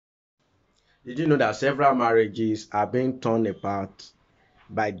Did you know that several marriages are being torn apart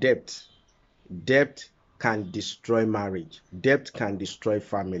by debt? Debt can destroy marriage. Debt can destroy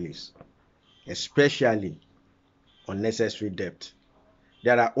families, especially unnecessary debt.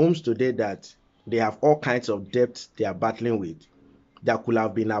 There are homes today that they have all kinds of debts they are battling with that could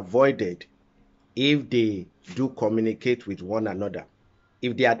have been avoided if they do communicate with one another,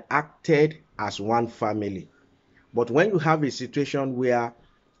 if they had acted as one family. But when you have a situation where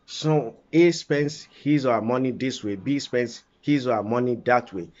A spends his or her money this way, B spends his or her money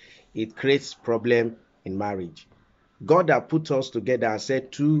that way, it creates problem in marriage. God that put us together and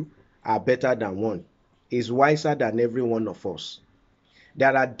said two are better than one is wiser than every one of us.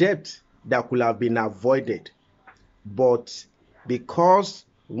 There are debts that could have been avoided, but because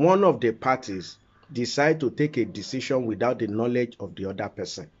one of the parties decide to take a decision without the knowledge of the other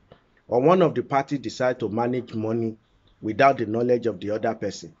person, or one of the parties decide to manage money without the knowledge of the other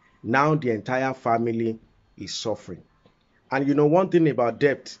person, now the entire family is suffering. And you know, one thing about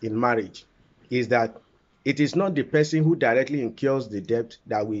debt in marriage is that it is not the person who directly incurs the debt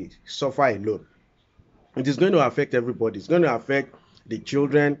that will suffer alone. It is going to affect everybody. It's going to affect the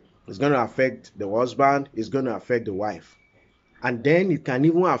children, it's going to affect the husband, it's going to affect the wife. And then it can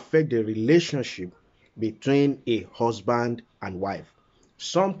even affect the relationship between a husband and wife.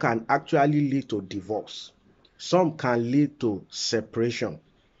 Some can actually lead to divorce, some can lead to separation.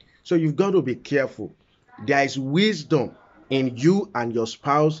 So you've got to be careful. There is wisdom in you and your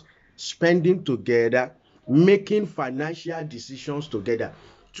spouse spending together, making financial decisions together.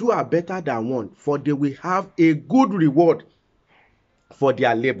 Two are better than one, for they will have a good reward for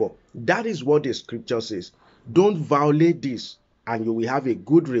their labor. That is what the scripture says. Don't violate this, and you will have a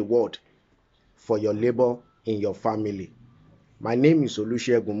good reward for your labor in your family. My name is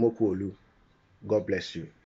Olusegun Mokuolu. God bless you.